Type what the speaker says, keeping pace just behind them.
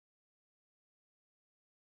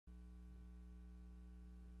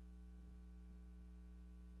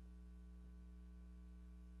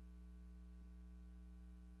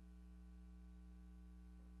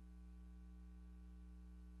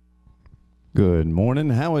Good morning.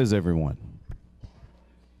 How is everyone?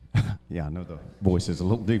 Yeah, I know the voice is a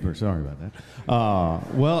little deeper. Sorry about that.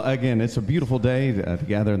 Well, again, it's a beautiful day to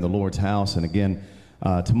gather in the Lord's house. And again,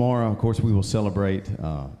 tomorrow, of course, we will celebrate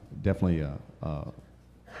definitely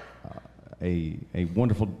a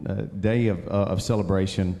wonderful day of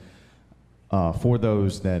celebration for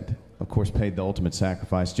those that, of course, paid the ultimate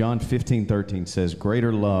sacrifice. John 15:13 says,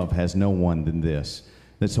 "Greater love has no one than this,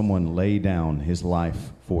 that someone lay down his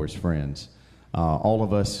life for his friends." All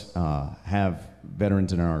of us have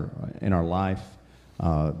veterans in our life,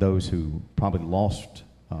 those who probably lost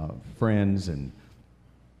friends, and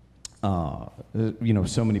so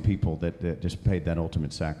many people that just paid that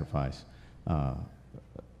ultimate sacrifice, to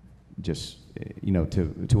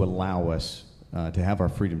allow us to have our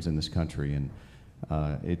freedoms in this country. And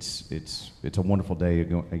it's a wonderful day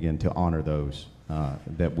again to honor those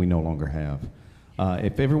that we no longer have.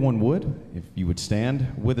 If everyone would, if you would stand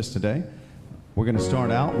with us today. We're going to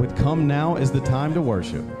start out with "Come Now is the Time to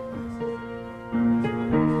Worship."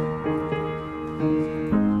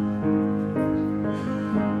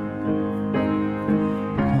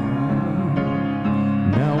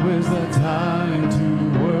 Now is the time to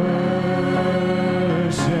worship.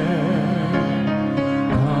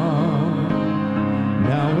 Come.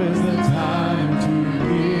 Now is the time to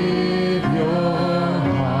give your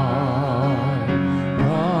heart.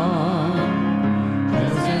 Come,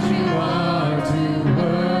 just as you are.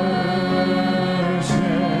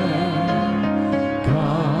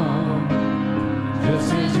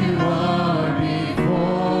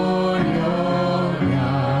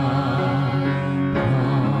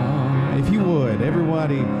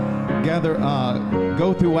 Gather,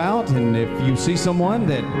 go throughout, and if you see someone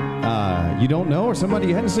that you don't know or somebody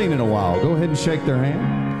you hadn't seen in a while, go ahead and shake their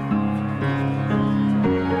hand.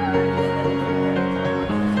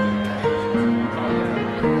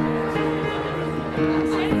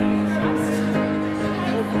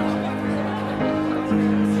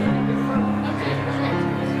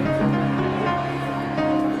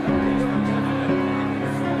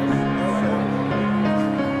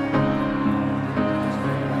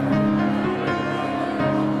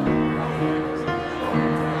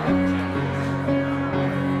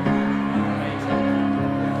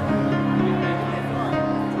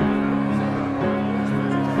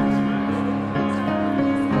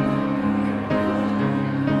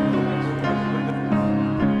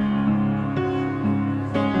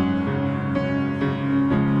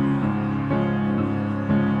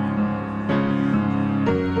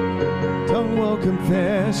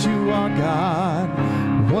 Confess you are God.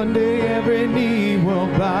 One day every knee will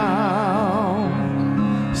bow.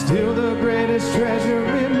 Still the greatest treasure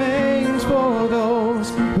remains for those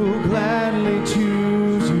who gladly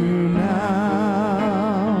choose you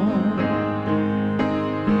now.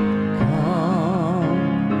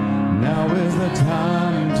 Come, now is the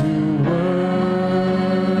time to worship.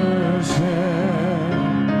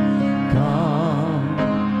 Come,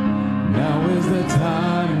 now is the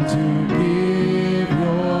time to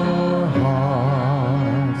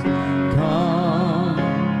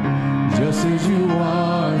as you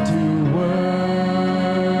are to worship.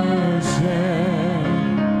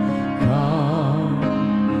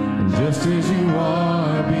 Come, just as you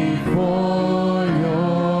are before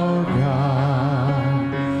your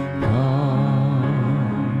God. Come.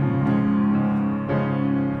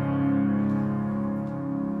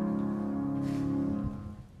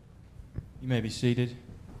 You may be seated.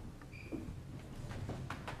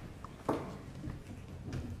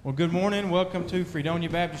 Well, good morning. Welcome to Fredonia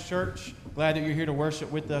Baptist Church. Glad that you're here to worship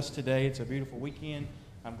with us today. It's a beautiful weekend.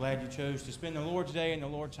 I'm glad you chose to spend the Lord's Day in the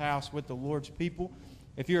Lord's house with the Lord's people.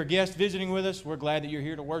 If you're a guest visiting with us, we're glad that you're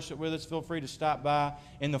here to worship with us. Feel free to stop by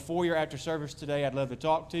in the foyer after service today. I'd love to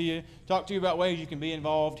talk to you about ways you can be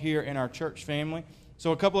involved here in our church family.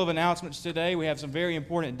 So a couple of announcements today. We have some very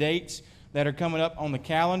important dates that are coming up on the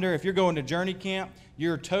calendar. If you're going to Journey Camp,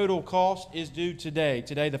 your total cost is due today.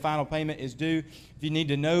 Today, the final payment is due. If you need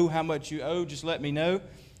to know how much you owe, just let me know.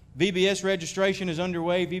 VBS registration is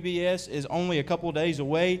underway. VBS is only a couple days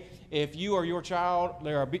away. If you or your child,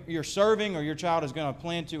 you're serving or your child is going to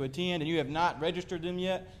plan to attend and you have not registered them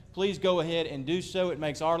yet, please go ahead and do so. It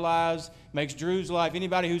makes our lives, makes Drew's life,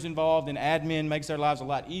 anybody who's involved in admin, makes their lives a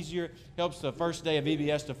lot easier, helps the first day of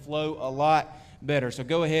VBS to flow a lot better. So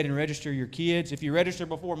go ahead and register your kids. If you register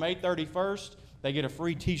before May 31st, they get a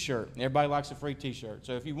free T-shirt. Everybody likes a free T-shirt.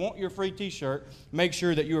 So if you want your free T-shirt, make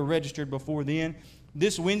sure that you are registered before then.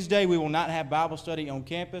 This Wednesday, we will not have Bible study on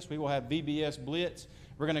campus. We will have VBS Blitz.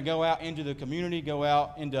 We're going to go out into the community, go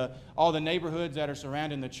out into all the neighborhoods that are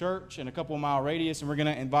surrounding the church in a couple-mile radius, and we're going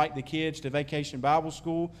to invite the kids to Vacation Bible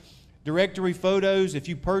School. Directory photos, if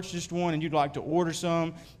you purchased one and you'd like to order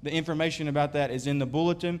some, the information about that is in the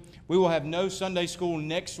bulletin. We will have no Sunday school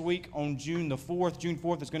next week on June the 4th. June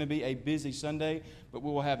 4th is going to be a busy Sunday, but we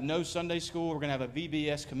will have no Sunday school. We're going to have a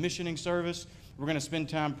VBS commissioning service. We're going to spend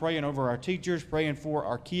time praying over our teachers, praying for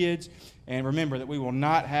our kids, and remember that we will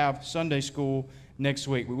not have Sunday school next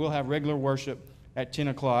week. We will have regular worship at 10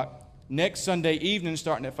 o'clock. Next Sunday evening,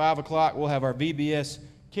 starting at 5 o'clock, we'll have our VBS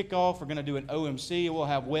kickoff. We're going to do an OMC. We'll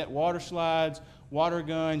have wet water slides, water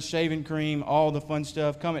guns, shaving cream, all the fun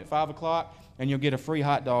stuff. Come at 5 o'clock, and you'll get a free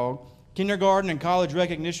hot dog. Kindergarten and college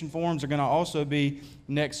recognition forms are going to also be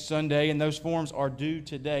next Sunday, and those forms are due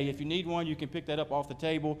today. If you need one, you can pick that up off the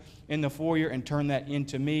table in the foyer and turn that in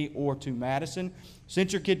to me or to Madison.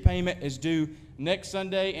 Since your kid payment is due next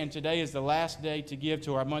Sunday, and today is the last day to give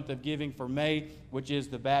to our month of giving for May, which is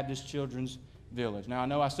the Baptist Children's Village. Now, I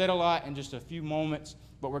know I said a lot in just a few moments,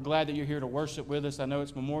 but we're glad that you're here to worship with us. I know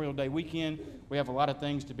it's Memorial Day weekend. We have a lot of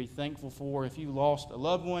things to be thankful for. If you lost a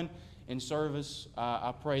loved one in service,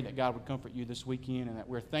 I pray that God would comfort you this weekend and that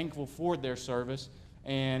we're thankful for their service.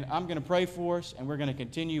 And I'm going to pray for us, and we're going to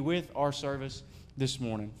continue with our service this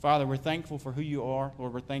morning. Father, we're thankful for who you are.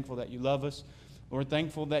 Lord, we're thankful that you love us. Lord, we're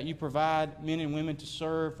thankful that you provide men and women to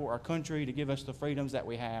serve for our country, to give us the freedoms that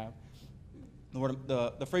we have. Lord,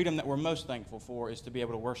 the freedom that we're most thankful for is to be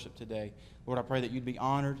able to worship today. Lord, I pray that you'd be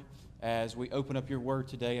honored as we open up your word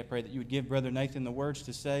today. I pray that you would give Brother Nathan the words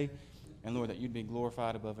to say, and Lord, that you'd be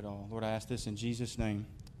glorified above it all. Lord, I ask this in Jesus' name.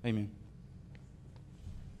 Amen.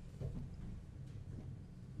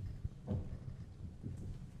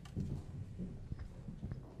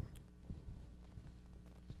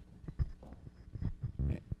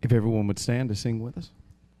 If everyone would stand to sing with us.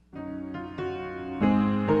 You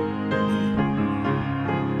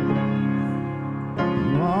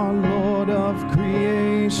are Lord of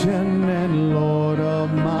creation and Lord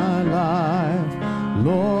of my life,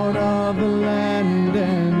 Lord of the land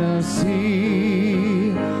and the sea.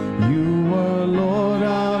 You were Lord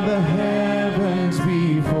of the heavens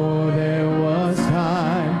before there was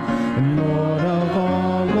time, and Lord of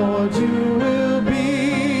all, Lord, you will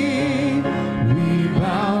be. We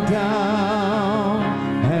bow down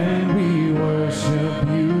and we worship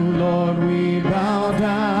you, Lord. We bow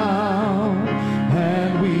down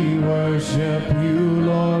and we worship you,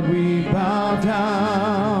 Lord. We bow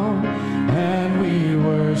down and we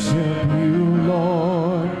worship you,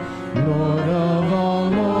 Lord. Lord of all,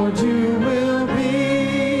 Lord, you will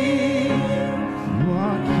be. You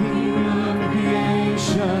are King of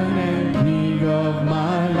creation and King of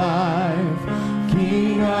my life,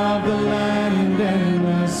 King of the land and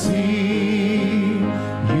the sea.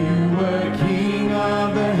 You were King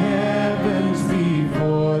of the heavens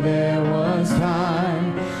before there was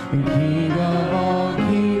time, and King of all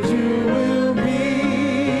kings you will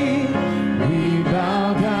be. We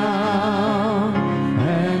bow down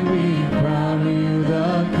and we crown you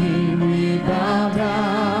the King. We bow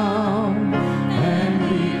down and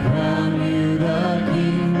we crown you the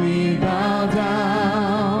King. We bow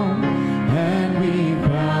down and we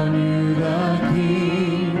crown you the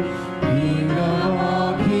King. King of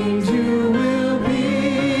all kings you will be.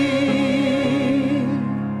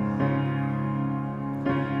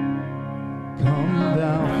 Come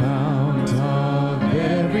thou fount of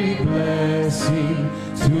every blessing,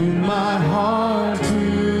 tune my heart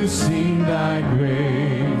to sing thy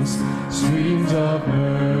grace. Streams of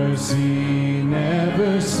mercy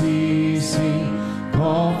never ceasing,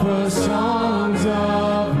 call for songs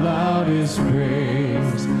of loudest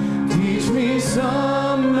praise. Teach me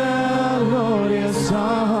some melodious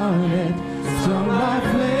sonnet, sung by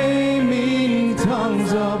flaming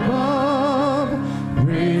tongues above.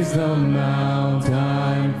 Praise the mount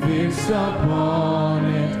I'm fixed upon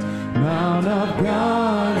it, mount of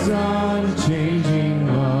God's unchanging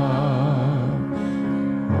love.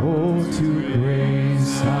 Oh, to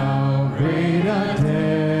praise how great a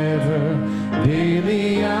debtor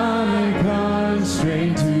daily I'm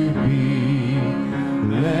constrained to be.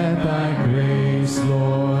 Let thy grace,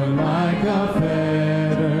 Lord, like a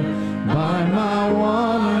fetter, bind my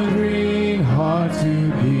wandering heart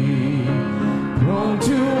to thee. Prone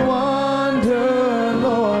to wander,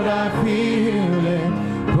 Lord, I feel it,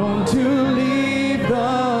 prone to leave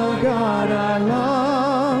the God I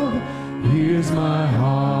love. Here's my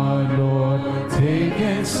heart, Lord, take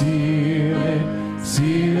and seal it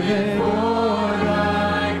for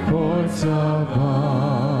thy courts above.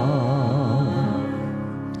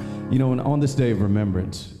 You know, and on this day of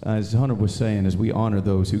remembrance, as Hunter was saying, as we honor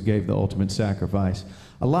those who gave the ultimate sacrifice,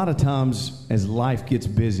 a lot of times as life gets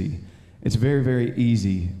busy, it's very, very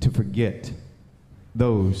easy to forget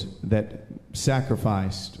those that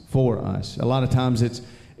sacrificed for us. A lot of times it's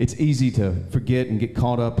easy to forget and get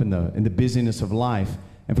caught up in the busyness of life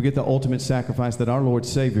and forget the ultimate sacrifice that our Lord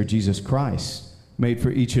Savior Jesus Christ made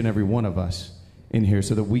for each and every one of us in here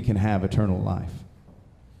so that we can have eternal life.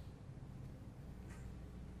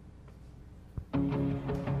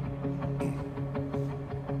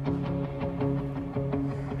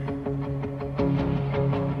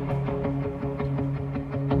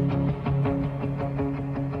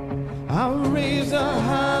 I'll raise a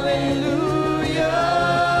hallelujah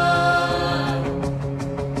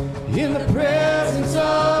in the presence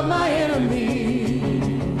of my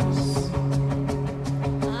enemies.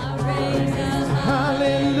 I'll raise a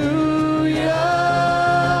Hallelujah,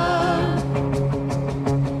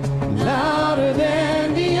 louder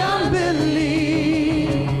than the unbelief.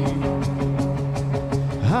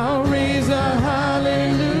 I'll raise a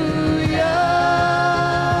hallelujah.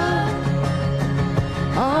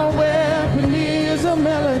 Our weapon is a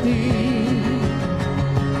melody.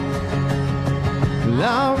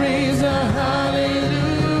 I'll raise a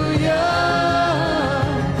hallelujah.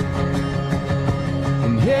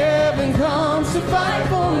 And heaven comes to fight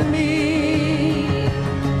for me.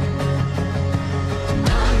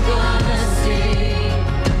 I'm gonna sing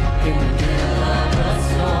in the middle of a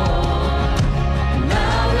storm.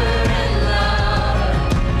 Louder and louder,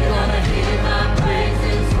 you're gonna hear my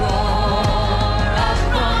praises roar. Up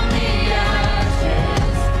from the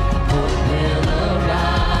ashes, hope will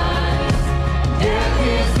arise. Death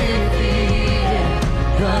is defeated,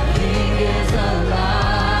 the King is alive.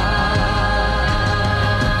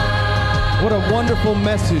 What a wonderful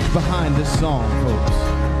message behind this song, folks.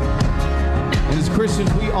 And as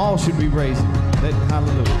Christians, we all should be raising that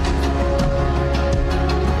hallelujah.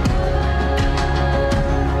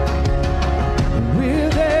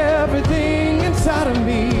 With everything inside of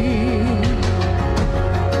me,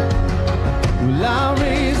 will I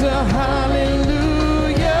raise a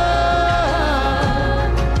hallelujah?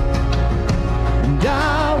 And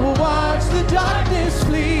I will watch the darkness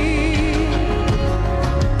flee.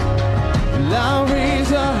 Will I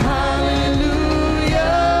raise a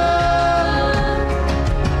hallelujah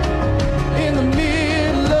in the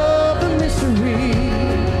middle of the mystery?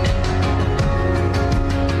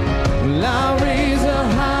 Will I raise a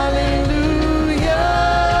hallelujah?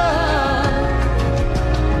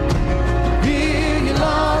 Fear you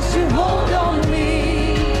lost your hold on me.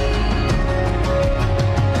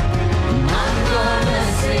 I'm gonna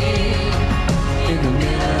sing in the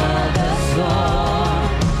middle of the storm.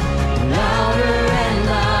 Louder and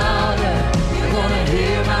louder, you're gonna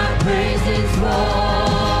hear my praises roar.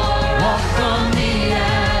 Up from the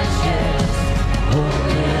ashes, hope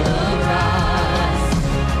will arise.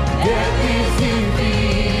 Death is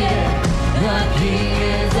defeated, the King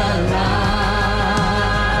is alive.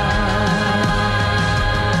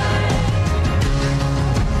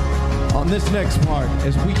 On this next part,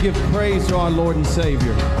 as we give praise to our Lord and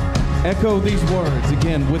Savior, echo these words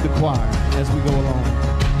again with the choir as we go along.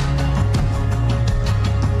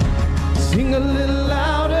 Sing a little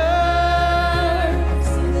louder,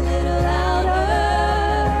 Sing a little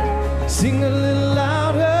louder, sing a little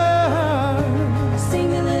louder,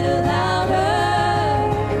 sing a little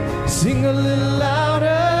louder, sing a little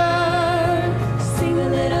louder. sing a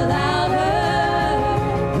little louder.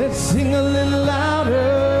 Let's sing a little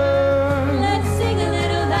louder, Let's sing a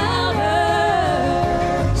little louder.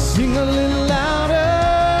 sing a little louder,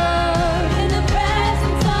 In the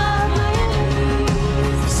presence of my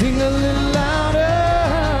enemies. sing a little louder,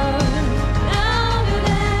 Louder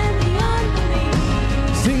than the unbelief.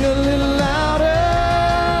 sing a little louder,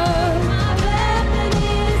 My weapon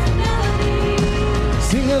is a melody.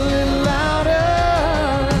 sing a little louder,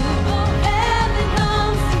 Oh, heaven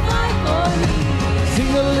comes to fight for me.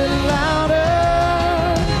 sing a little louder,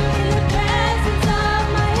 In the presence of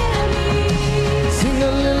my enemies. sing a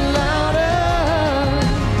little louder,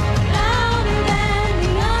 Louder than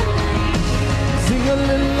the unbelief. sing a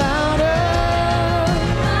little louder,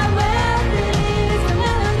 My weapon is a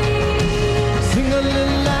melody. sing a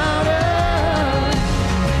little louder,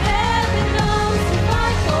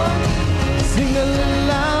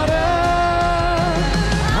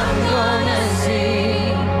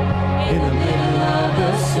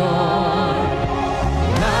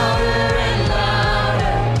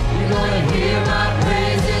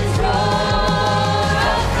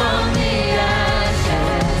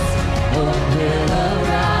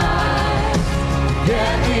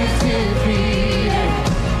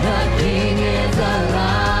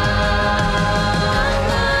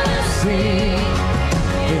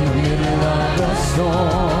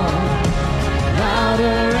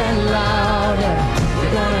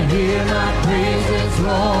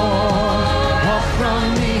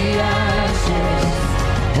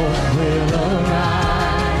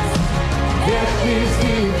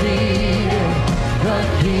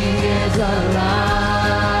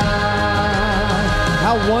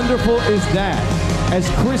 wonderful is that, as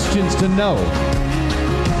Christians, to know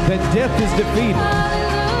that death is defeated?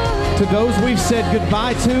 To those we've said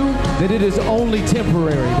goodbye to, that it is only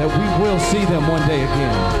temporary, that we will see them one day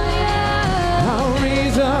again. I'll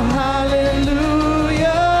raise a hallelujah.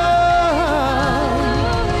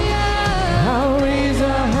 I'll raise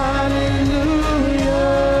a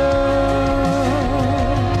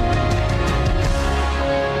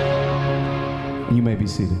hallelujah. You may be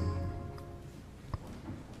seated.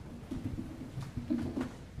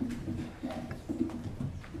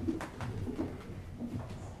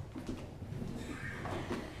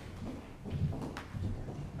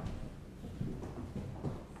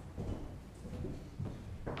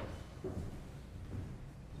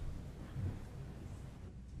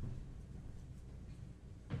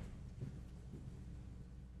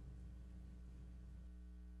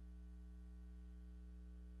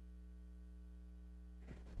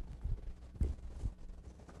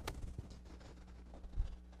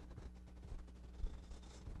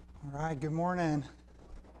 All right, good morning.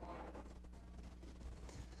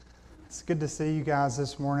 It's good to see you guys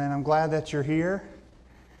this morning. I'm glad that you're here.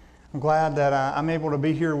 I'm glad that I'm able to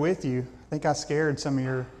be here with you. I think I scared some of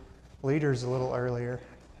your leaders a little earlier.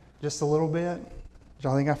 Just a little bit. Did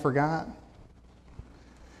y'all think I forgot?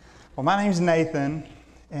 Well, my name's Nathan,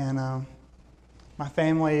 and my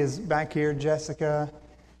family is back here. Jessica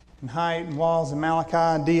and Height and Walls and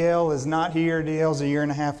Malachi. DL is not here. DL's a year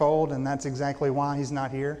and a half old, and that's exactly why he's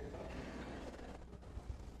not here.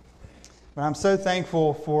 But I'm so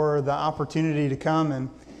thankful for the opportunity to come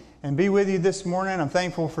and be with you this morning. I'm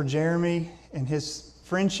thankful for Jeremy and his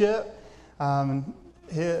friendship. So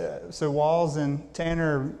Walls and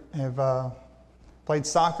Tanner have played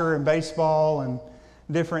soccer and baseball and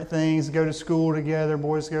different things, go to school together.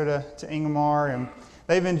 Boys go to Ingomar, and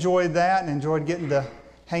they've enjoyed that and enjoyed getting to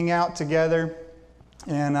hang out together.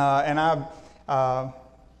 And I'm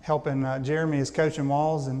helping Jeremy is coaching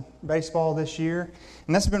Walls in baseball this year.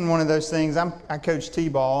 And that's been one of those things. I coach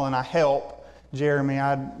T-ball and I help Jeremy.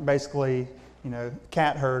 I basically,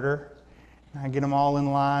 cat herder. I get them all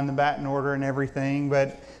in line, the batting order and everything.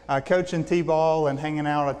 But coaching T-ball and hanging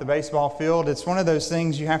out at the baseball field, it's one of those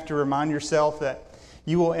things you have to remind yourself that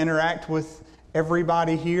you will interact with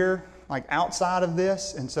everybody here, like outside of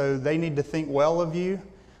this. And so they need to think well of you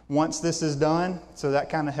once this is done. So that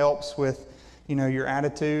kind of helps with your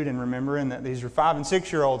attitude and remembering that these are 5- and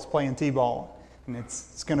 6-year-olds playing T-ball, and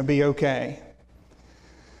it's going to be okay.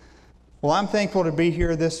 Well, I'm thankful to be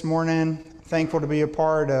here this morning, thankful to be a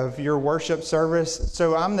part of your worship service.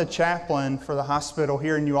 So I'm the chaplain for the hospital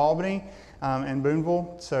here in New Albany and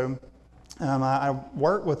Boonville. So I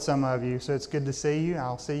work with some of you, so it's good to see you.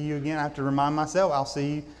 I'll see you again. I have to remind myself, I'll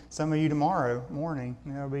see some of you tomorrow morning.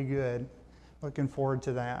 That'll be good. Looking forward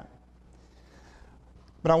to that.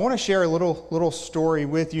 But I want to share a little story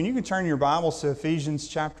with you. And you can turn your Bibles to Ephesians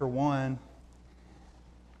chapter 1.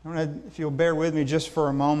 If you'll bear with me just for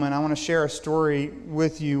a moment, I want to share a story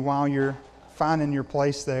with you while you're finding your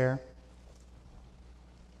place there.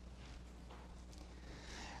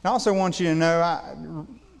 And I also want you to know, I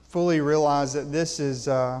fully realize that this is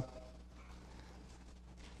some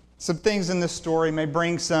things in this story may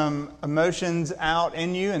bring some emotions out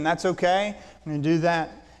in you, and that's okay. I'm going to do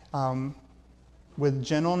that with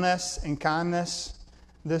gentleness and kindness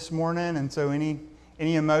this morning, and so any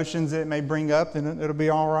emotions that it may bring up, then it'll be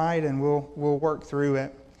all right, and we'll work through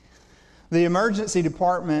it. The emergency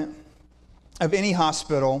department of any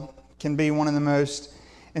hospital can be one of the most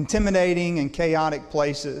intimidating and chaotic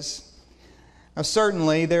places. Now,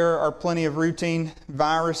 certainly there are plenty of routine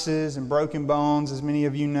viruses and broken bones, as many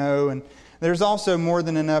of you know, and there's also more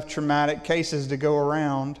than enough traumatic cases to go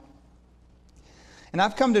around. And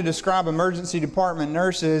I've come to describe emergency department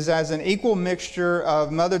nurses as an equal mixture of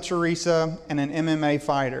Mother Teresa and an MMA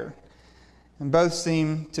fighter. And both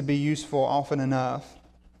seem to be useful often enough.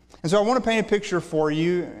 And so I want to paint a picture for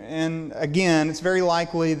you. And again, it's very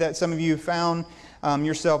likely that some of you have found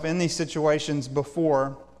yourself in these situations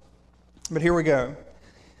before. But here we go.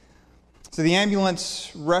 So the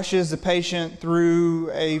ambulance rushes the patient through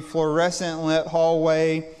a fluorescent lit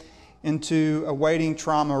hallway into a waiting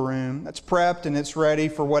trauma room that's prepped and it's ready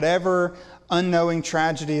for whatever unknowing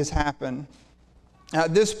tragedy has happened.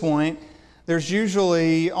 At this point, there's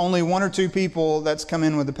usually only 1 or 2 people that's come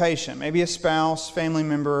in with the patient, maybe a spouse, family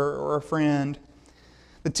member, or a friend.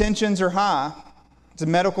 The tensions are high. The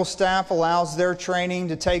medical staff allows their training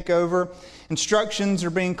to take over. Instructions are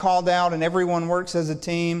being called out, and everyone works as a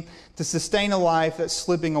team to sustain a life that's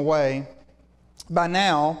slipping away. By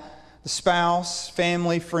now, the spouse,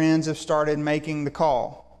 family, friends have started making the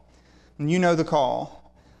call. And you know the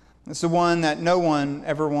call. It's the one that no one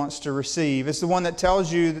ever wants to receive. It's the one that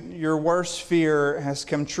tells you that your worst fear has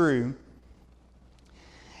come true.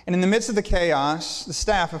 And in the midst of the chaos, the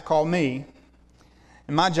staff have called me.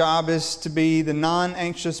 And my job is to be the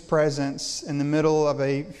non-anxious presence in the middle of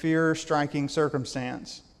a fear-striking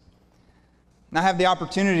circumstance. And I have the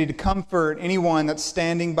opportunity to comfort anyone that's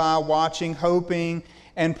standing by, watching, hoping,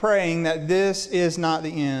 and praying that this is not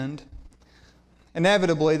the end.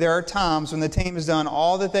 Inevitably, there are times when the team has done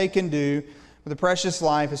all that they can do, but the precious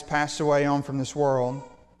life has passed away on from this world.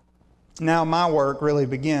 Now my work really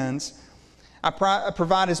begins. I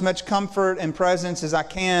provide as much comfort and presence as I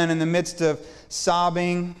can in the midst of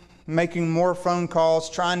sobbing, making more phone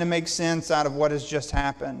calls, trying to make sense out of what has just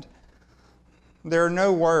happened. There are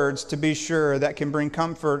no words, to be sure, that can bring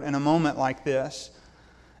comfort in a moment like this.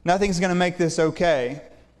 Nothing's going to make this okay.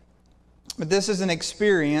 But this is an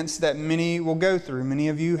experience that many will go through. Many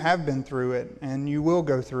of you have been through it, and you will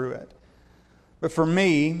go through it. But for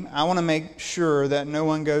me, I want to make sure that no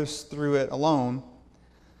one goes through it alone.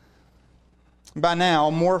 By now,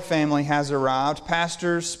 more family has arrived.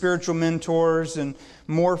 Pastors, spiritual mentors, and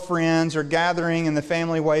more friends are gathering in the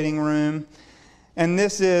family waiting room. And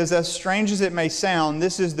this is, as strange as it may sound,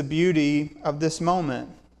 this is the beauty of this moment.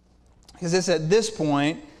 Because it's at this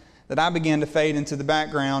point that I begin to fade into the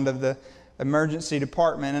background of the emergency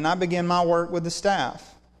department, and I begin my work with the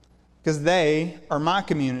staff. Because they are my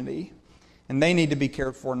community, and they need to be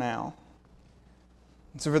cared for now.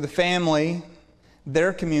 And so for the family,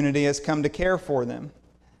 their community has come to care for them.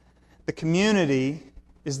 The community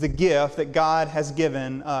is the gift that God has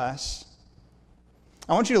given us.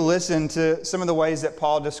 I want you to listen to some of the ways that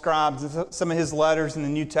Paul describes some of his letters in the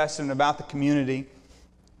New Testament about the community.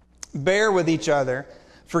 Bear with each other.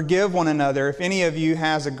 Forgive one another if any of you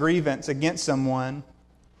has a grievance against someone.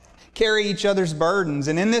 Carry each other's burdens,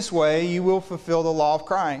 and in this way you will fulfill the law of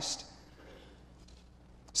Christ.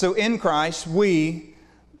 So in Christ we,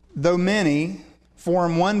 though many,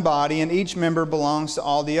 form one body, and each member belongs to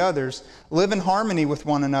all the others. Live in harmony with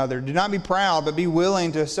one another. Do not be proud, but be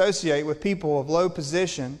willing to associate with people of low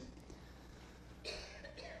position.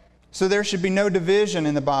 So there should be no division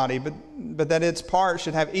in the body, but that its parts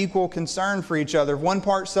should have equal concern for each other. If one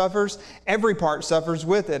part suffers, every part suffers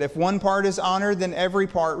with it. If one part is honored, then every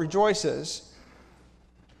part rejoices.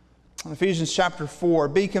 In Ephesians chapter 4,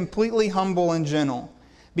 be completely humble and gentle.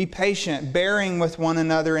 Be patient, bearing with one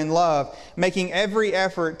another in love, making every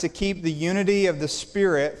effort to keep the unity of the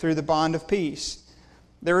Spirit through the bond of peace.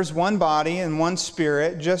 There is one body and one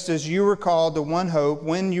Spirit, just as you were called to one hope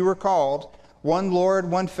when you were called, one Lord,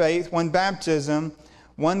 one faith, one baptism,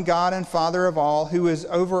 one God and Father of all, who is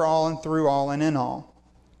over all and through all and in all.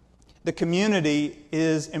 The community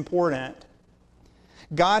is important.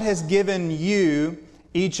 God has given you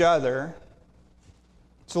each other.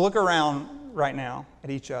 So look around right now at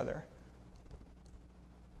each other.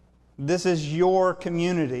 This is your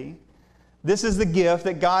community. This is the gift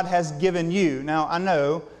that God has given you. Now, I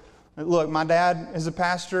know, look, my dad is a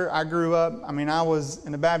pastor. I grew up, I was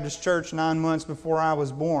in a Baptist church 9 months before I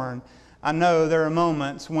was born. I know there are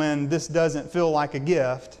moments when this doesn't feel like a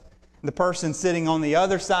gift. The person sitting on the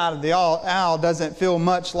other side of the aisle doesn't feel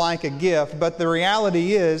much like a gift. But the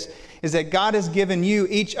reality is that God has given you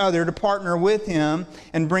each other to partner with Him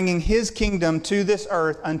in bringing His kingdom to this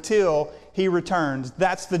earth until He returns.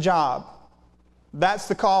 That's the job. That's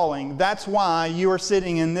the calling. That's why you are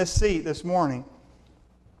sitting in this seat this morning.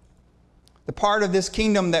 The part of this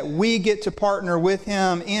kingdom that we get to partner with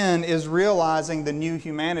Him in is realizing the new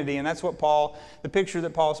humanity. And that's what the picture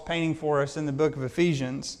that Paul's painting for us in the book of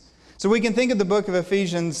Ephesians. So we can think of the book of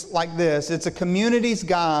Ephesians like this. It's a community's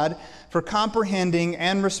guide for comprehending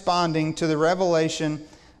and responding to the revelation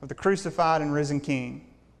of the crucified and risen King.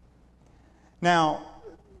 Now,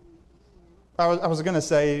 I was going to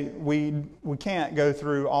say we can't go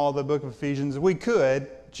through all the book of Ephesians. We could,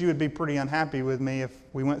 but you would be pretty unhappy with me if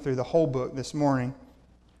we went through the whole book this morning.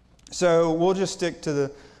 So we'll just stick to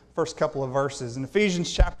the first couple of verses. In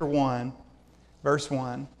Ephesians chapter 1, verse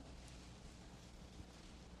 1.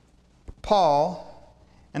 Paul,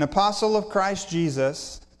 an apostle of Christ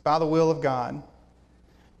Jesus, by the will of God,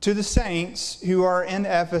 to the saints who are in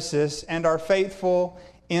Ephesus and are faithful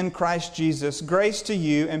in Christ Jesus, grace to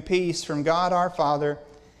you and peace from God our Father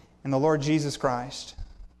and the Lord Jesus Christ.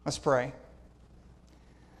 Let's pray.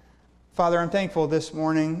 Father, I'm thankful this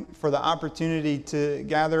morning for the opportunity to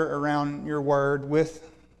gather around your word with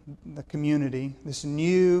the community, this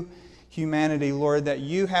new humanity, Lord, that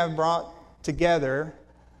you have brought together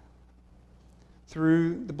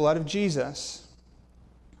through the blood of Jesus,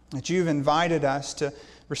 that you've invited us to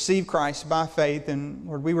received Christ by faith, and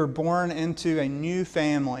Lord, we were born into a new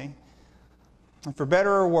family. And for better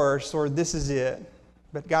or worse, Lord, this is it.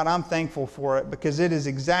 But God, I'm thankful for it because it is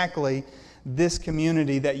exactly this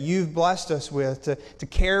community that you've blessed us with to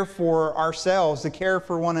care for ourselves, to care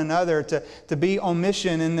for one another, to be on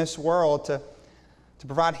mission in this world, to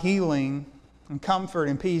provide healing and comfort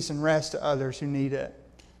and peace and rest to others who need it.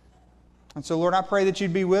 And so, Lord, I pray that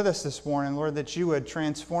you'd be with us this morning, Lord, that you would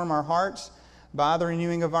transform our hearts by the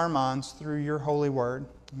renewing of our minds through your holy word.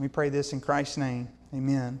 And we pray this in Christ's name.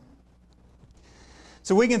 Amen.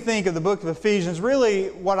 So we can think of the book of Ephesians. Really,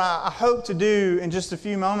 what I hope to do in just a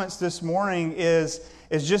few moments this morning is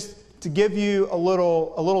just to give you a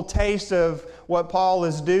little taste of what Paul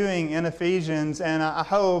is doing in Ephesians, and I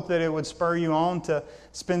hope that it would spur you on to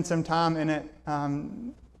spend some time in it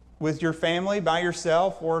with your family, by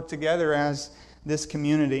yourself, or together as this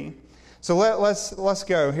community. So let's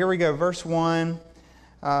go. Here we go. Verse 1.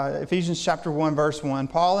 Ephesians chapter 1, verse 1.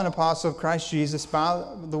 Paul, an apostle of Christ Jesus, by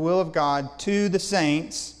the will of God, to the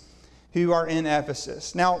saints who are in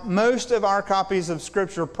Ephesus. Now, most of our copies of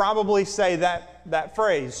Scripture probably say that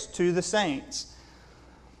phrase, to the saints.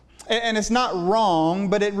 And it's not wrong,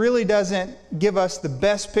 but it really doesn't give us the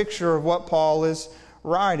best picture of what Paul is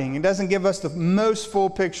writing. It doesn't give us the most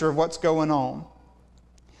full picture of what's going on.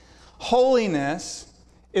 Holiness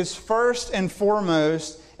is first and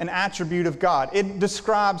foremost an attribute of God. It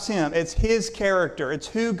describes Him. It's His character. It's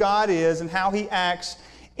who God is and how He acts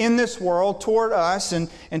in this world toward us and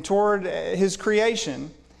toward His creation.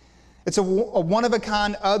 It's a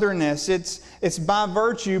one-of-a-kind otherness. It's by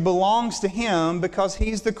virtue belongs to Him because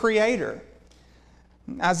He's the Creator.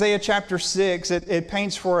 Isaiah chapter 6, it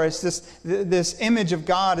paints for us this image of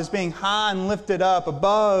God as being high and lifted up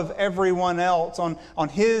above everyone else on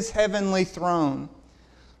His heavenly throne.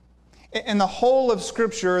 In the whole of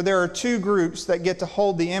Scripture, there are two groups that get to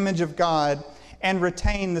hold the image of God and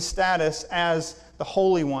retain the status as the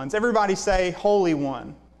holy ones. Everybody say, Holy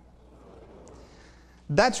One.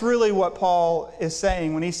 That's really what Paul is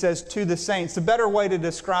saying when he says to the saints. The better way to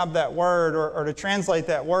describe that word or to translate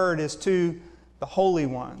that word is to the holy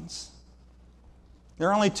ones. There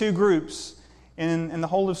are only two groups in the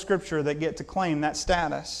whole of Scripture that get to claim that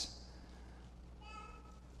status.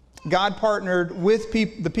 God partnered with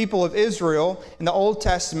the people of Israel in the Old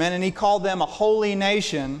Testament, and He called them a holy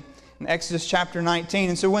nation in Exodus chapter 19.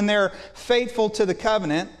 And so when they're faithful to the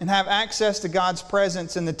covenant and have access to God's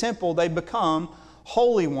presence in the temple, they become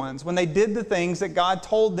holy ones. When they did the things that God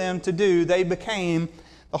told them to do, they became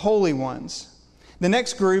the holy ones. The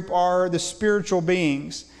next group are the spiritual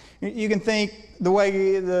beings. You can think the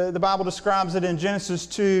way the Bible describes it in Genesis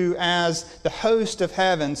 2 as the host of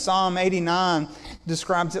heaven. Psalm 89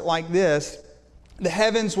 describes it like this: the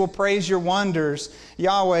heavens will praise your wonders,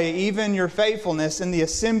 Yahweh, even your faithfulness in the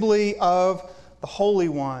assembly of the holy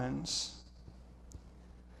ones.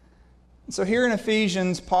 So here in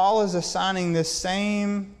Ephesians, Paul is assigning this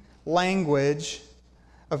same language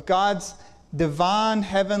of God's divine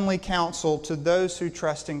heavenly counsel to those who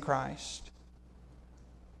trust in Christ.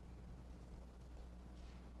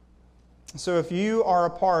 So if you are a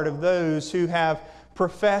part of those who have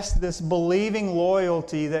professed this believing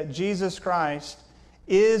loyalty that Jesus Christ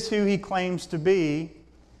is who He claims to be,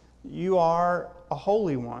 you are a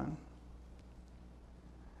holy one.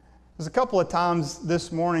 There's a couple of times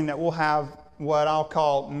this morning that we'll have what I'll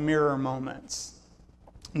call mirror moments.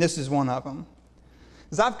 And this is one of them.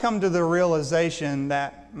 As I've come to the realization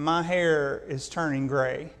that my hair is turning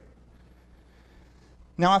gray.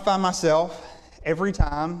 Now I find myself every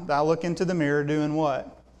time that I look into the mirror doing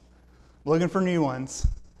what? Looking for new ones.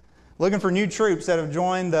 Looking for new troops that have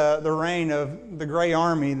joined the reign of the gray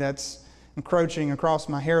army that's encroaching across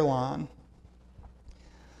my hairline.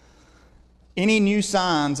 Any new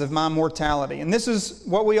signs of my mortality. And this is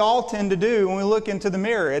what we all tend to do when we look into the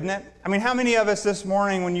mirror, isn't it? I mean, how many of us this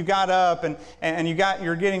morning when you got up and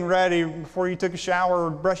you're getting ready before you took a shower or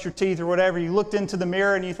brushed your teeth or whatever, you looked into the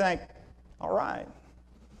mirror and you think, all right.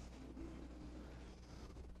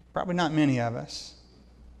 Probably not many of us.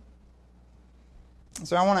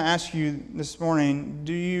 So I want to ask you this morning,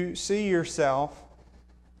 do you see yourself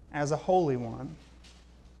as a holy one?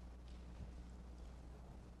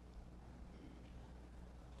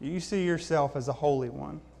 Do you see yourself as a holy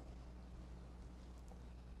one?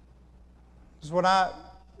 Because what I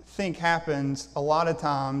think happens a lot of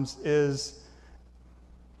times is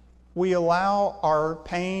we allow our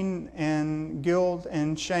pain and guilt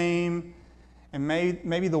and shame and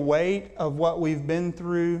maybe the weight of what we've been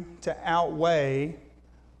through to outweigh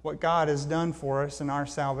what God has done for us in our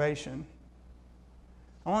salvation.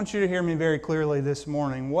 I want you to hear me very clearly this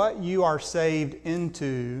morning. What you are saved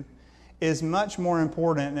into is much more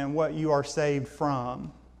important than what you are saved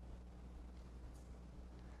from.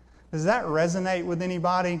 Does that resonate with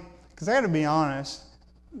anybody? Because I got to be honest,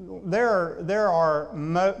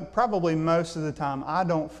 probably most of the time, I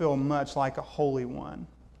don't feel much like a holy one.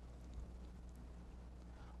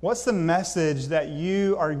 What's the message that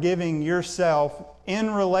you are giving yourself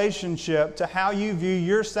in relationship to how you view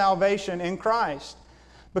your salvation in Christ?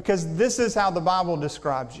 Because this is how the Bible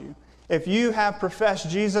describes you. If you have professed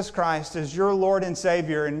Jesus Christ as your Lord and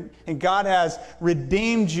Savior, and God has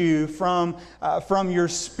redeemed you from your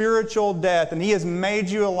spiritual death, and He has made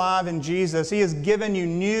you alive in Jesus, He has given you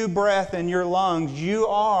new breath in your lungs, you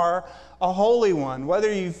are a holy one,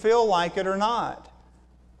 whether you feel like it or not.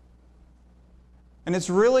 And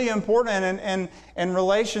it's really important in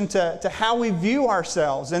relation to how we view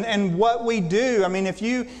ourselves and what we do. I mean, if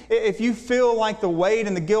you feel like the weight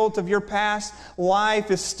and the guilt of your past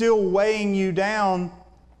life is still weighing you down,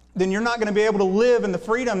 then you're not going to be able to live in the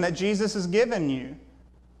freedom that Jesus has given you.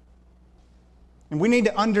 And we need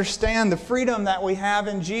to understand the freedom that we have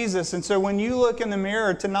in Jesus. And so when you look in the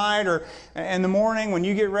mirror tonight or in the morning, when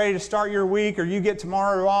you get ready to start your week or you get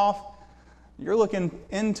tomorrow off, you're looking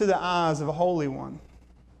into the eyes of a holy one.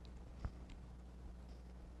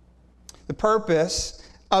 The purpose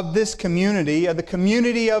of this community, of the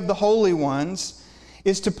community of the holy ones,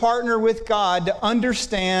 is to partner with God to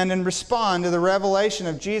understand and respond to the revelation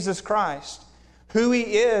of Jesus Christ, who He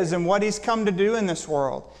is and what He's come to do in this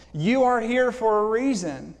world. You are here for a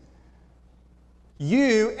reason.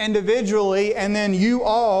 You individually and then you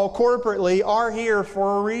all corporately are here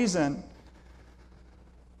for a reason.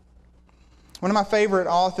 One of my favorite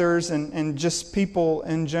authors and just people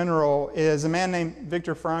in general is a man named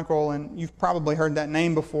Viktor Frankl, and you've probably heard that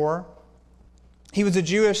name before. He was a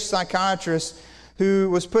Jewish psychiatrist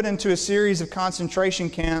who was put into a series of concentration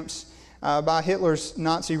camps by Hitler's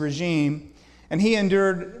Nazi regime, and he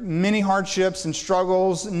endured many hardships and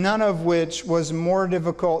struggles, none of which was more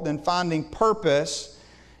difficult than finding purpose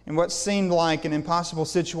in what seemed like an impossible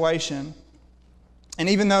situation. And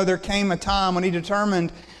even though there came a time when he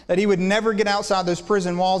determined that he would never get outside those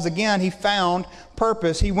prison walls again, he found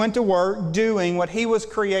purpose. He went to work doing what he was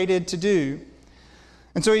created to do.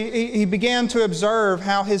 And so he began to observe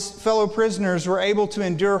how his fellow prisoners were able to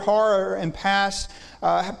endure horror and pass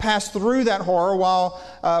through that horror while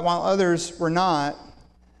others were not.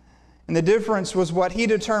 And the difference was what he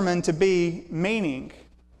determined to be meaning.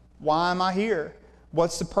 Why am I here?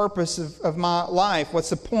 What's the purpose of my life? What's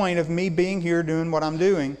the point of me being here doing what I'm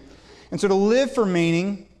doing? And so to live for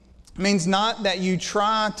meaning means not that you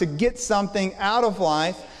try to get something out of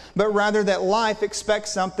life, but rather that life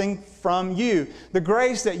expects something from you. The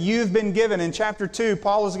grace that you've been given, in chapter 2,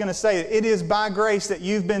 Paul is going to say it is by grace that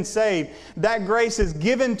you've been saved. That grace is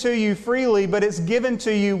given to you freely, but it's given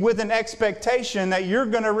to you with an expectation that you're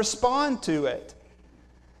going to respond to it.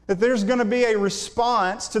 That there's going to be a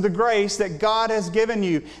response to the grace that God has given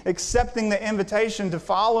you, accepting the invitation to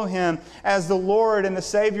follow Him as the Lord and the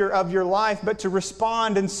Savior of your life, but to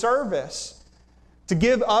respond in service, to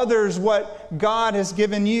give others what God has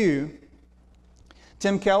given you.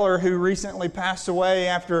 Tim Keller, who recently passed away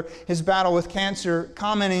after his battle with cancer,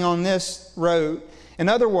 commenting on this, wrote, "In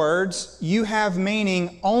other words, you have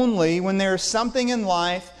meaning only when there is something in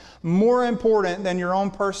life more important than your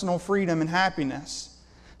own personal freedom and happiness.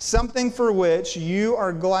 Something for which you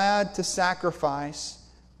are glad to sacrifice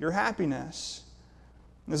your happiness."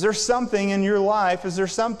 Is there something in your life, is there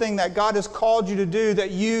something that God has called you to do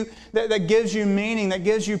that gives you meaning, that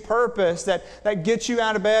gives you purpose, that gets you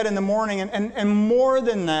out of bed in the morning? And more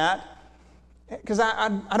than that, because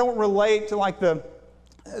I don't relate to like the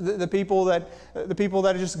people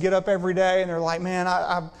that just get up every day and they're like,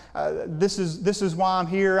 man, this is why I'm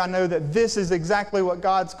here. I know that this is exactly what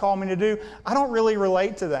God's called me to do. I don't really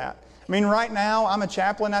relate to that. I mean, right now I'm a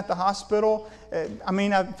chaplain at the hospital.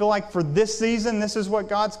 I feel like for this season, this is what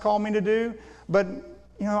God's called me to do. But I'm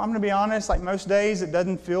going to be honest. Like most days, it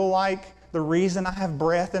doesn't feel like the reason I have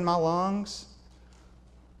breath in my lungs.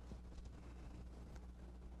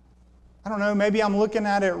 I don't know, maybe I'm looking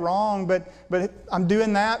at it wrong, but I'm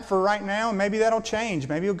doing that for right now, and maybe that'll change.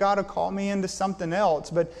 Maybe God will call me into something else.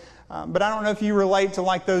 But I don't know if you relate to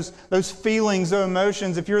like those feelings, those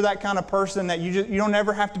emotions. If you're that kind of person that you don't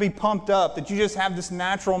ever have to be pumped up, that you just have this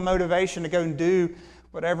natural motivation to go and do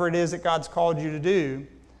whatever it is that God's called you to do.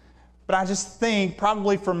 But I just think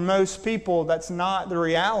probably for most people, that's not the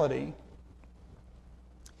reality.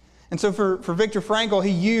 And so for Viktor Frankl,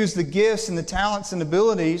 he used the gifts and the talents and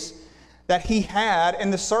abilities that he had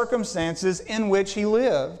and the circumstances in which he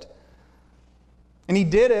lived. And he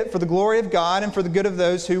did it for the glory of God and for the good of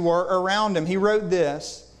those who were around him. He wrote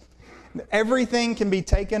this: everything can be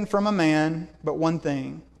taken from a man but one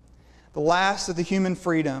thing, the last of the human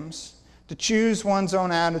freedoms, to choose one's own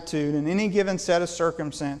attitude in any given set of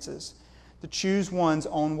circumstances, to choose one's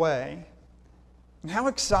own way. And how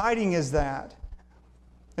exciting is that?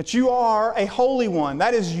 That you are a holy one.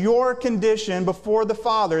 That is your condition before the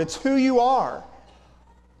Father. It's who you are.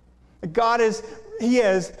 He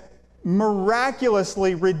has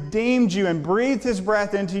miraculously redeemed you and breathed His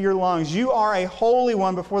breath into your lungs. You are a holy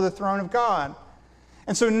one before the throne of God.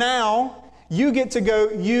 And so now you get to go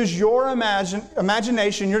use your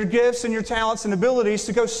imagination, your gifts and your talents and abilities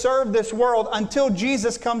to go serve this world until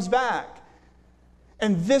Jesus comes back.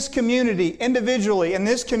 And this community, individually, and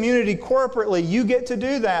this community corporately, you get to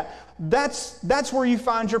do that. That's where you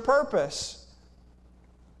find your purpose.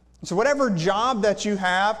 So whatever job that you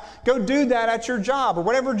have, go do that at your job. Or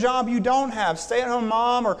whatever job you don't have, stay-at-home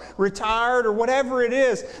mom or retired or whatever it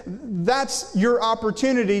is, that's your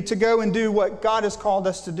opportunity to go and do what God has called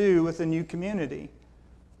us to do with a new community.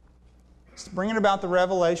 It's bringing about the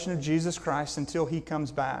revelation of Jesus Christ until He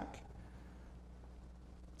comes back.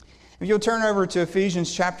 If you'll turn over to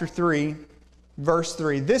Ephesians chapter 3, verse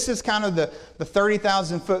 3. This is kind of the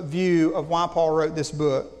 30,000-foot view of why Paul wrote this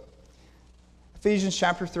book. Ephesians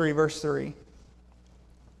chapter 3, verse 3.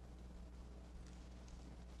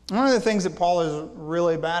 One of the things that Paul is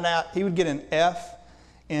really bad at, he would get an F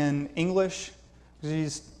in English because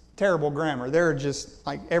he's terrible grammar. They're just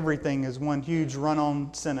like everything is one huge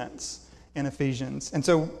run-on sentence in Ephesians. And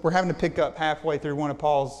so we're having to pick up halfway through one of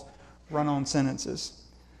Paul's run-on sentences.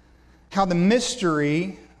 How the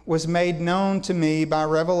mystery was made known to me by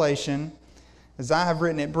revelation. As I have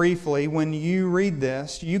written it briefly, when you read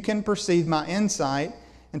this, you can perceive my insight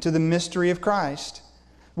into the mystery of Christ,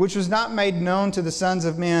 which was not made known to the sons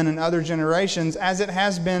of men in other generations, as it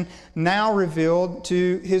has been now revealed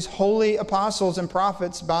to His holy apostles and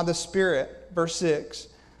prophets by the Spirit. Verse 6.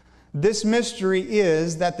 This mystery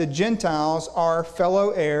is that the Gentiles are fellow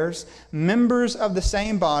heirs, members of the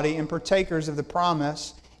same body, and partakers of the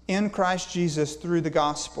promise in Christ Jesus through the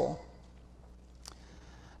gospel.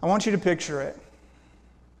 I want you to picture it.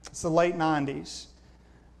 It's the late 90s.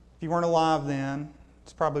 If you weren't alive then,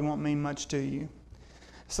 this probably won't mean much to you.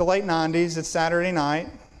 It's the late 90s. It's Saturday night.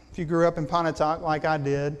 If you grew up in Pontotoc like I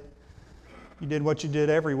did, you did what you did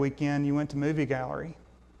every weekend. You went to movie gallery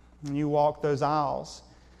and you walked those aisles.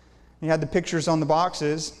 You had the pictures on the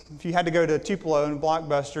boxes. If you had to go to Tupelo and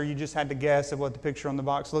Blockbuster, you just had to guess at what the picture on the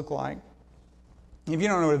box looked like. If you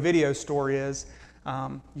don't know what a video store is,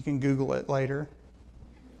 you can Google it later.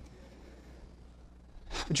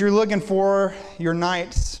 But you're looking for your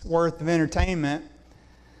night's worth of entertainment.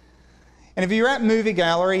 And if you're at movie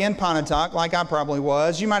gallery in Pontotoc, like I probably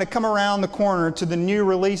was, you might have come around the corner to the new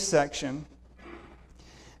release section.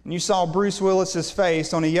 And you saw Bruce Willis's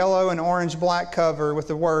face on a yellow and orange black cover with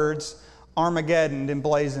the words Armageddon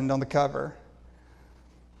emblazoned on the cover.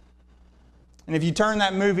 And if you turned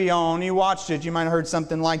that movie on, you watched it, you might have heard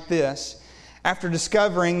something like this. After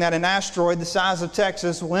discovering that an asteroid the size of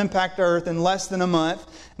Texas will impact Earth in less than a month,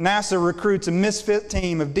 NASA recruits a misfit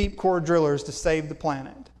team of deep core drillers to save the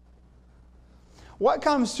planet. What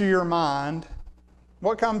comes to your mind?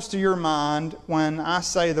 What comes to your mind when I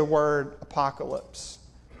say the word apocalypse?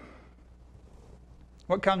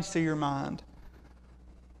 What comes to your mind?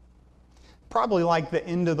 Probably like the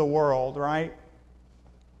end of the world, right?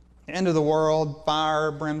 End of the world,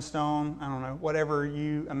 fire, brimstone, I don't know, whatever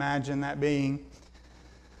you imagine that being.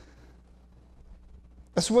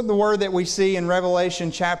 That's what the word that we see in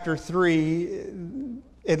Revelation chapter 3,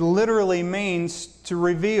 it literally means to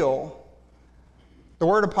reveal. The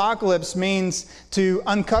word apocalypse means to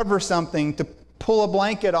uncover something, to pull a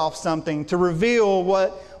blanket off something, to reveal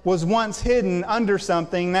what was once hidden under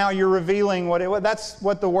something. Now you're revealing what it was. That's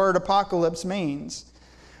what the word apocalypse means.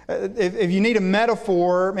 If you need a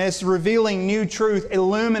metaphor, it's revealing new truth,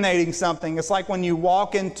 illuminating something. It's like when you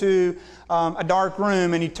walk into a dark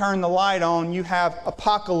room and you turn the light on, you have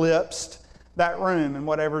apocalypsed that room and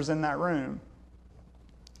whatever's in that room.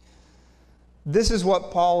 This is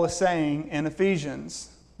what Paul is saying in Ephesians,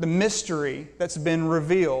 the mystery that's been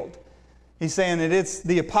revealed. He's saying that it's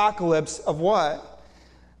the apocalypse of what?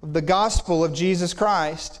 The gospel of Jesus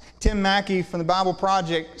Christ. Tim Mackey from the Bible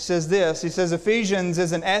Project says this. He says, Ephesians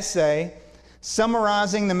is an essay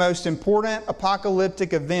summarizing the most important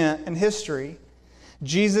apocalyptic event in history,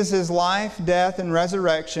 Jesus' life, death, and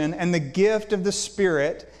resurrection, and the gift of the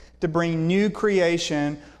Spirit to bring new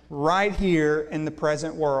creation right here in the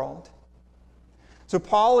present world. So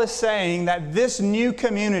Paul is saying that this new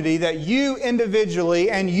community, that you individually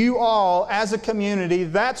and you all as a community,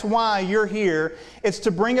 that's why you're here. It's to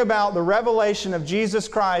bring about the revelation of Jesus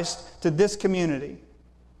Christ to this community,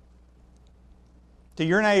 to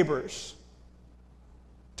your neighbors,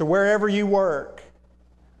 to wherever you work,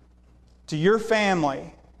 to your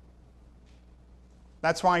family.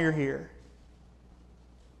 That's why you're here.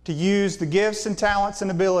 To use the gifts and talents and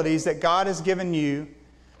abilities that God has given you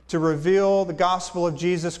to reveal the gospel of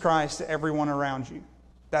Jesus Christ to everyone around you.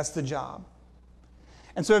 That's the job.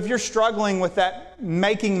 And so if you're struggling with that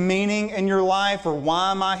making meaning in your life, or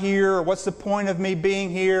why am I here, or what's the point of me being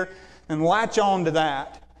here, then latch on to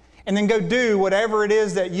that. And then go do whatever it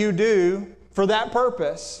is that you do for that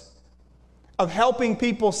purpose of helping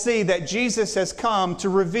people see that Jesus has come to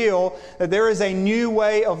reveal that there is a new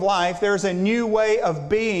way of life, there is a new way of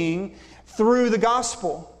being through the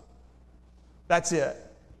gospel. That's it.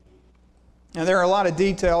 Now, there are a lot of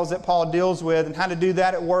details that Paul deals with, and how to do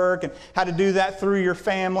that at work, and how to do that through your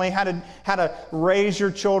family, how to raise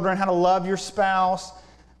your children, how to love your spouse,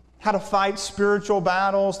 how to fight spiritual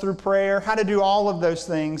battles through prayer, how to do all of those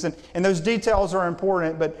things. And those details are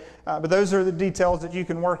important, but those are the details that you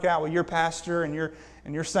can work out with your pastor and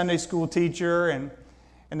your Sunday school teacher and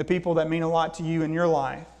the people that mean a lot to you in your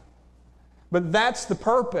life. But that's the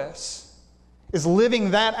purpose, is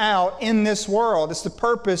living that out in this world. It's the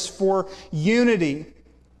purpose for unity.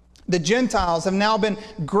 The Gentiles have now been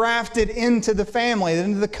grafted into the family,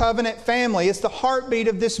 into the covenant family. It's the heartbeat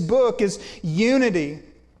of this book, is unity.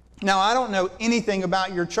 Now, I don't know anything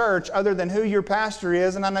about your church other than who your pastor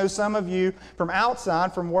is, and I know some of you from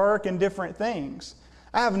outside, from work and different things.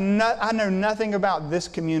 I know nothing about this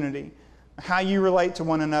community, how you relate to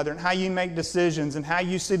one another, and how you make decisions, and how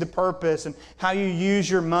you see the purpose, and how you use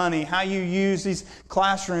your money, how you use these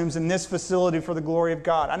classrooms in this facility for the glory of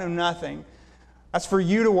God. I know nothing. That's for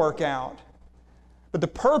you to work out. But the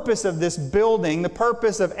purpose of this building, the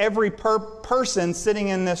purpose of every person sitting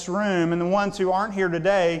in this room, and the ones who aren't here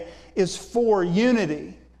today, is for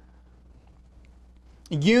unity.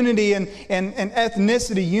 Unity in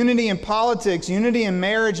ethnicity, unity in politics, unity in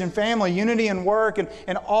marriage and family, unity in work,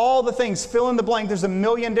 and all the things. Fill in the blank. There's a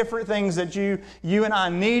million different things that you and I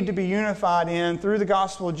need to be unified in through the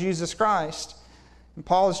gospel of Jesus Christ. And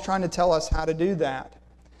Paul is trying to tell us how to do that.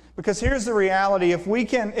 Because here's the reality. If we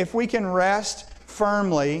can rest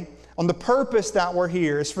firmly on the purpose that we're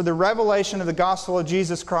here, is for the revelation of the gospel of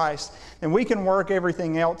Jesus Christ, then we can work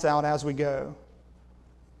everything else out as we go.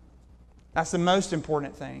 That's the most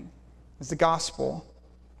important thing, is the gospel.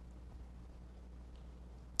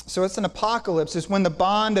 So it's an apocalypse. It's when the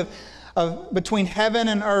bond of between heaven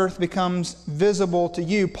and earth becomes visible to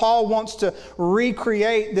you. Paul wants to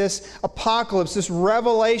recreate this apocalypse, this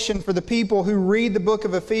revelation for the people who read the book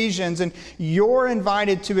of Ephesians, and you're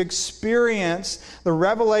invited to experience the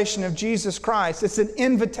revelation of Jesus Christ. It's an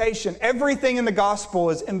invitation. Everything in the gospel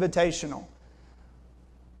is invitational.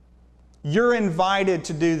 You're invited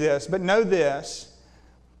to do this, but know this,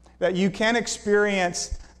 that you can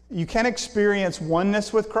experience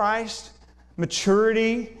oneness with Christ,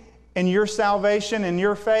 maturity in your salvation and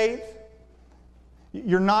your faith.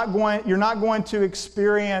 You're not going to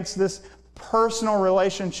experience this personal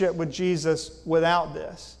relationship with Jesus without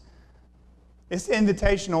this. It's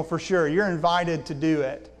invitational for sure. You're invited to do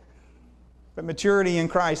it. But maturity in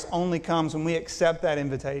Christ only comes when we accept that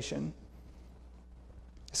invitation.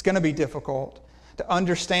 It's going to be difficult to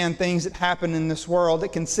understand things that happen in this world.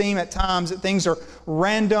 It can seem at times that things are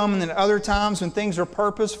random, and then at other times when things are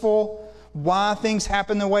purposeful, why things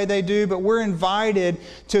happen the way they do. But we're invited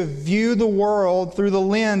to view the world through the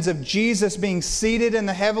lens of Jesus being seated in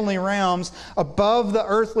the heavenly realms above the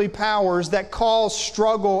earthly powers that cause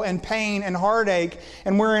struggle and pain and heartache.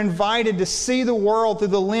 And we're invited to see the world through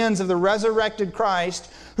the lens of the resurrected Christ,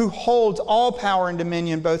 who holds all power and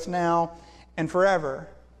dominion both now and forever.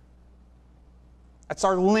 That's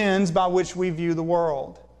our lens by which we view the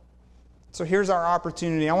world. So here's our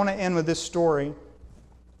opportunity. I want to end with this story.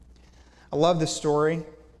 I love this story.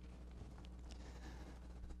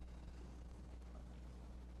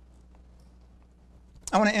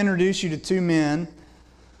 I want to introduce you to two men.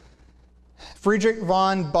 Friedrich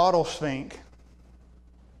von Bodelschwingh.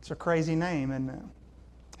 It's a crazy name, isn't it?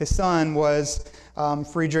 His son was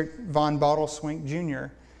Friedrich von Bodelschwingh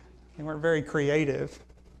Jr. They weren't very creative.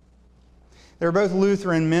 They were both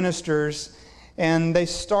Lutheran ministers, and they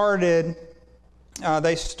started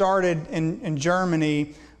in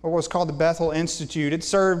Germany what was called the Bethel Institute. It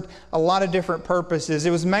served a lot of different purposes.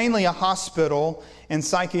 It was mainly a hospital and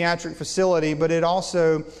psychiatric facility, but it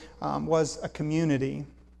also was a community.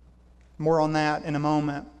 More on that in a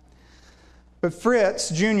moment. But Fritz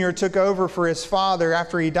Jr. took over for his father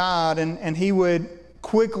after he died, and he would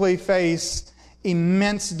quickly face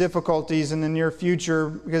immense difficulties in the near future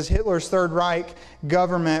because Hitler's Third Reich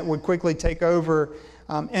government would quickly take over,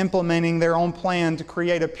 implementing their own plan to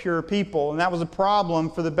create a pure people. And that was a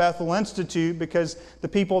problem for the Bethel Institute because the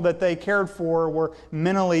people that they cared for were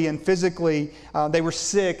mentally and physically, they were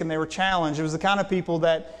sick and they were challenged. It was the kind of people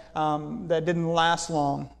that didn't last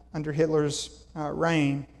long under Hitler's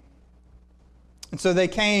reign. And so they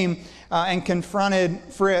came and confronted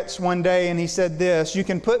Fritz one day, and he said this: "You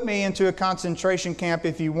can put me into a concentration camp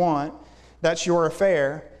if you want. That's your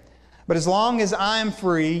affair. But as long as I'm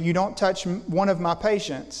free, you don't touch one of my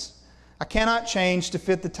patients. I cannot change to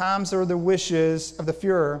fit the times or the wishes of the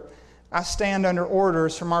Fuhrer. I stand under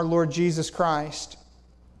orders from our Lord Jesus Christ."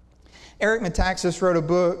 Eric Metaxas wrote a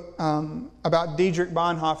book about Dietrich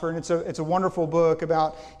Bonhoeffer, and it's a wonderful book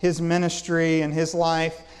about his ministry and his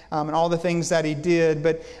life and all the things that he did.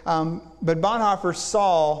 But Bonhoeffer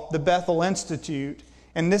saw the Bethel Institute,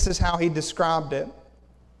 and this is how he described it.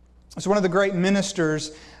 It's one of the great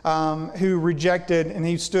ministers who rejected, and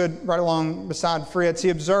he stood right along beside Fritz.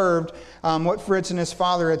 He observed what Fritz and his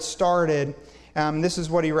father had started. This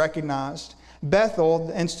is what he recognized. Bethel,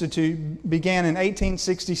 the Institute, began in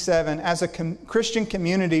 1867 as a Christian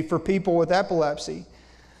community for people with epilepsy.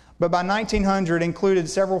 But by 1900, it included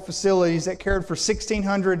several facilities that cared for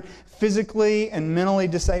 1,600 physically and mentally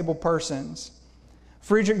disabled persons.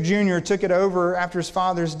 Friedrich Jr. took it over after his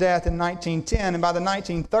father's death in 1910, and by the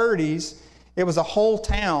 1930s, it was a whole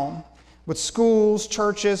town with schools,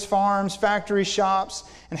 churches, farms, factories, shops,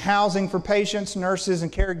 and housing for patients, nurses,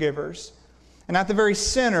 and caregivers. And at the very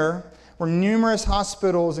center were numerous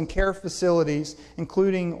hospitals and care facilities,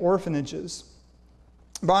 including orphanages.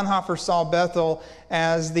 Bonhoeffer saw Bethel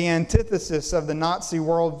as the antithesis of the Nazi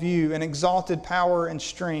worldview and exalted power and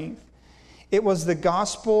strength. It was the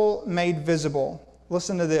gospel made visible.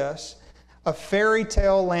 Listen to this: a fairy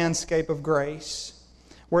tale landscape of grace,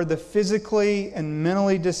 where the physically and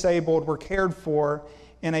mentally disabled were cared for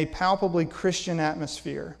in a palpably Christian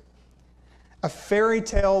atmosphere. A fairy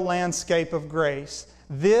tale landscape of grace.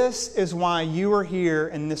 This is why you are here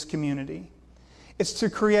in this community. It's to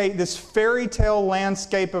create this fairy tale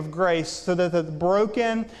landscape of grace so that the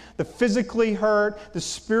broken, the physically hurt, the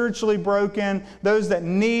spiritually broken, those that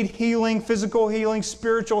need healing, physical healing,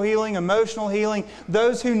 spiritual healing, emotional healing,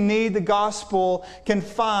 those who need the gospel can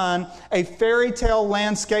find a fairy tale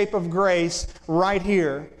landscape of grace right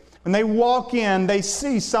here. When they walk in, they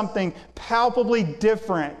see something palpably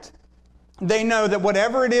different. They know that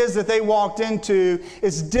whatever it is that they walked into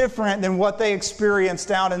is different than what they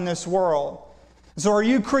experienced out in this world. So are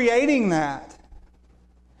you creating that?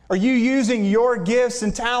 Are you using your gifts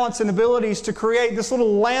and talents and abilities to create this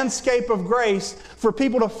little landscape of grace for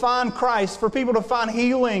people to find Christ, for people to find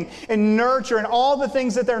healing and nurture and all the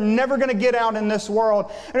things that they're never going to get out in this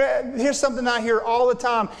world? Here's something I hear all the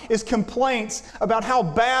time is complaints about how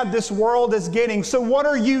bad this world is getting. So what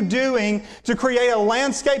are you doing to create a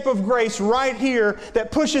landscape of grace right here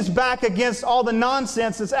that pushes back against all the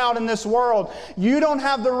nonsense that's out in this world? You don't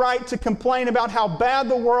have the right to complain about how bad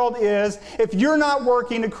the world is if you're not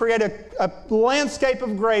working to create a landscape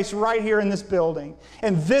of grace right here in this building,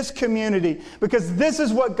 in this community, because this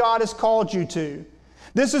is what God has called you to.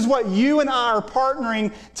 This is what you and I are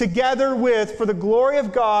partnering together with for the glory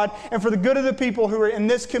of God and for the good of the people who are in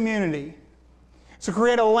this community. So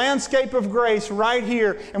create a landscape of grace right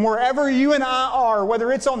here, and wherever you and I are,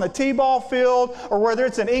 whether it's on the T-ball field or whether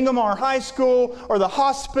it's at Ingomar High School or the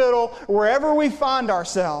hospital, wherever we find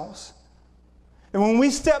ourselves. And when we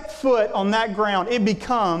step foot on that ground, it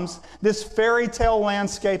becomes this fairy tale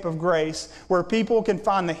landscape of grace where people can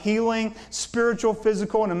find the healing, spiritual,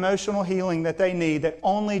 physical, and emotional healing that they need, that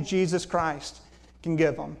only Jesus Christ can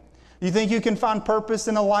give them. Do you think you can find purpose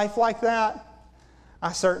in a life like that?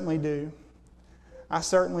 I certainly do. I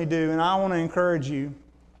certainly do. And I want to encourage you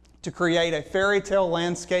to create a fairy tale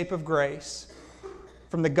landscape of grace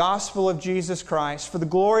from the gospel of Jesus Christ for the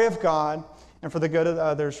glory of God and for the good of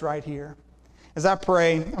others right here. As I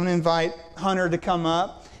pray, I'm going to invite Hunter to come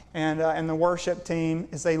up and the worship team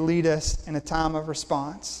as they lead us in a time of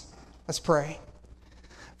response. Let's pray.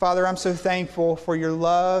 Father, I'm so thankful for your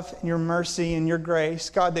love and your mercy and your grace.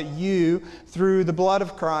 God, that you, through the blood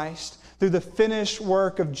of Christ, through the finished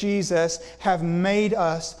work of Jesus, have made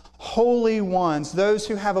us holy ones, those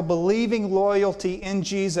who have a believing loyalty in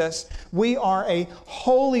Jesus. We are a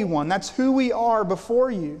holy one. That's who we are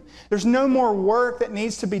before you. There's no more work that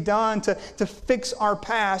needs to be done to fix our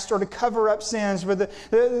past or to cover up sins. But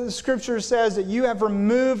the Scripture says that you have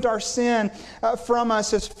removed our sin from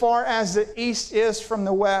us as far as the east is from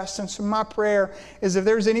the west. And so my prayer is, if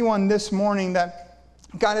there's anyone this morning that,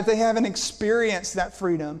 God, if they haven't experienced that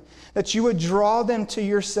freedom, that you would draw them to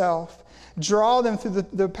yourself. Draw them through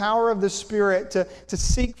the power of the Spirit to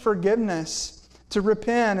seek forgiveness, to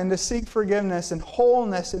repent and to seek forgiveness and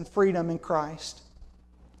wholeness and freedom in Christ.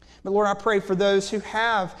 But Lord, I pray for those who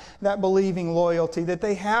have that believing loyalty, that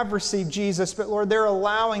they have received Jesus, but Lord, they're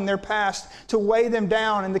allowing their past to weigh them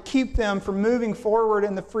down and to keep them from moving forward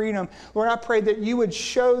in the freedom. Lord, I pray that you would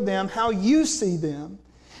show them how you see them.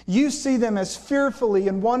 You see them as fearfully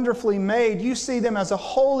and wonderfully made. You see them as a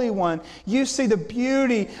holy one. You see the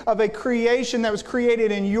beauty of a creation that was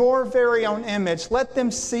created in your very own image. Let them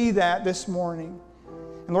see that this morning.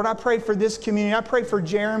 And Lord, I pray for this community. I pray for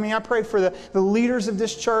Jeremy. I pray for the leaders of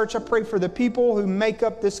this church. I pray for the people who make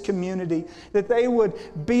up this community, that they would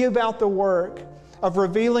be about the work of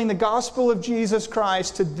revealing the gospel of Jesus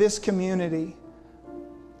Christ to this community.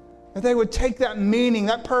 That they would take that meaning,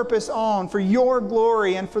 that purpose on for your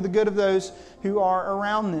glory and for the good of those who are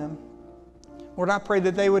around them. Lord, I pray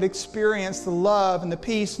that they would experience the love and the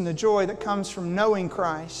peace and the joy that comes from knowing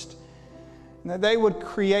Christ. And that they would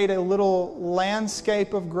create a little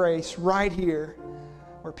landscape of grace right here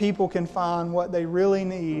where people can find what they really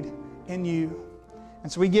need in you. And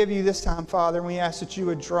so we give you this time, Father, and we ask that you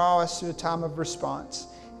would draw us to a time of response.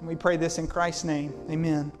 And we pray this in Christ's name.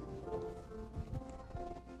 Amen.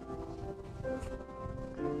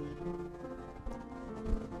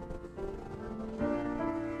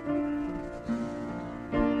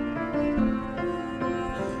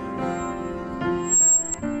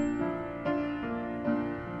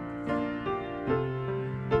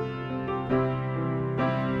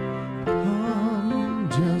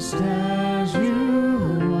 Just as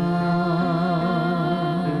you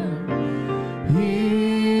are,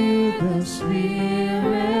 hear the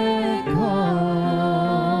Spirit call.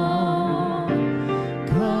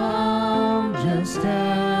 Come just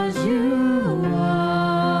as you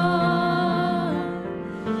are.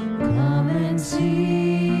 Come and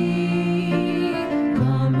see.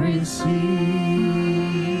 Come receive.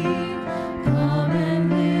 Come and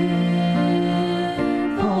live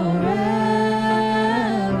forever.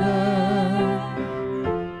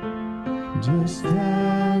 Just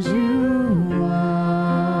as you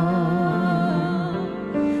are,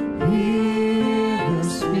 hear the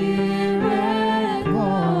Spirit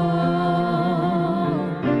call.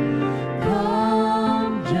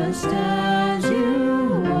 Come just as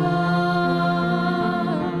you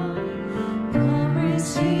are. Come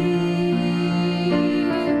receive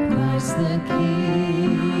Christ the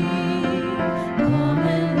King. Come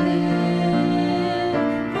and live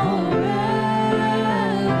forever.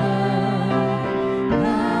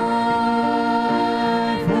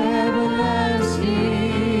 Life everlasting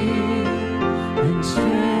and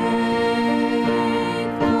strength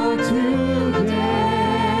for today.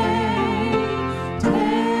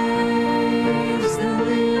 Taste the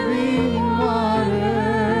living water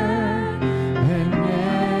and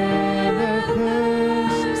never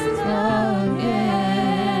thirst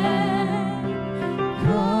again.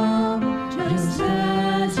 Come just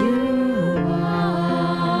as you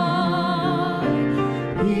are.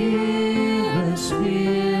 Hear the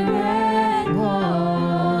Spirit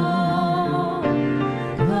call.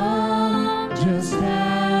 Come just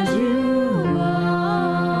as you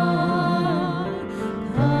are.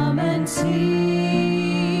 Come and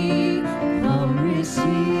see. Come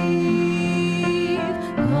receive.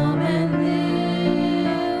 Come and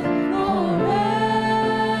live forever.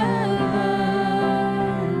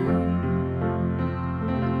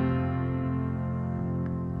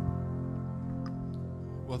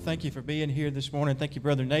 Well, thank you for being here this morning. Thank you,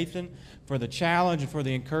 Brother Nathan, for the challenge and for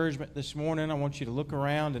the encouragement this morning. I want you to look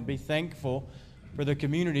around and be thankful for the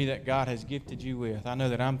community that God has gifted you with. I know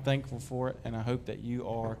that I'm thankful for it, and I hope that you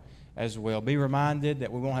are as well. Be reminded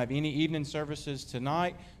that we won't have any evening services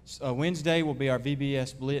tonight. Wednesday will be our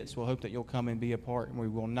VBS Blitz. We'll hope that you'll come and be a part, and we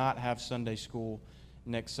will not have Sunday school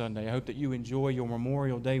next Sunday. I hope that you enjoy your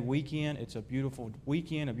Memorial Day weekend. It's a beautiful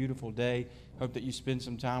weekend, a beautiful day. Hope that you spend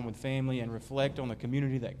some time with family and reflect on the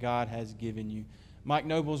community that God has given you. Mike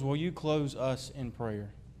Nobles, will you close us in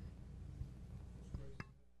prayer?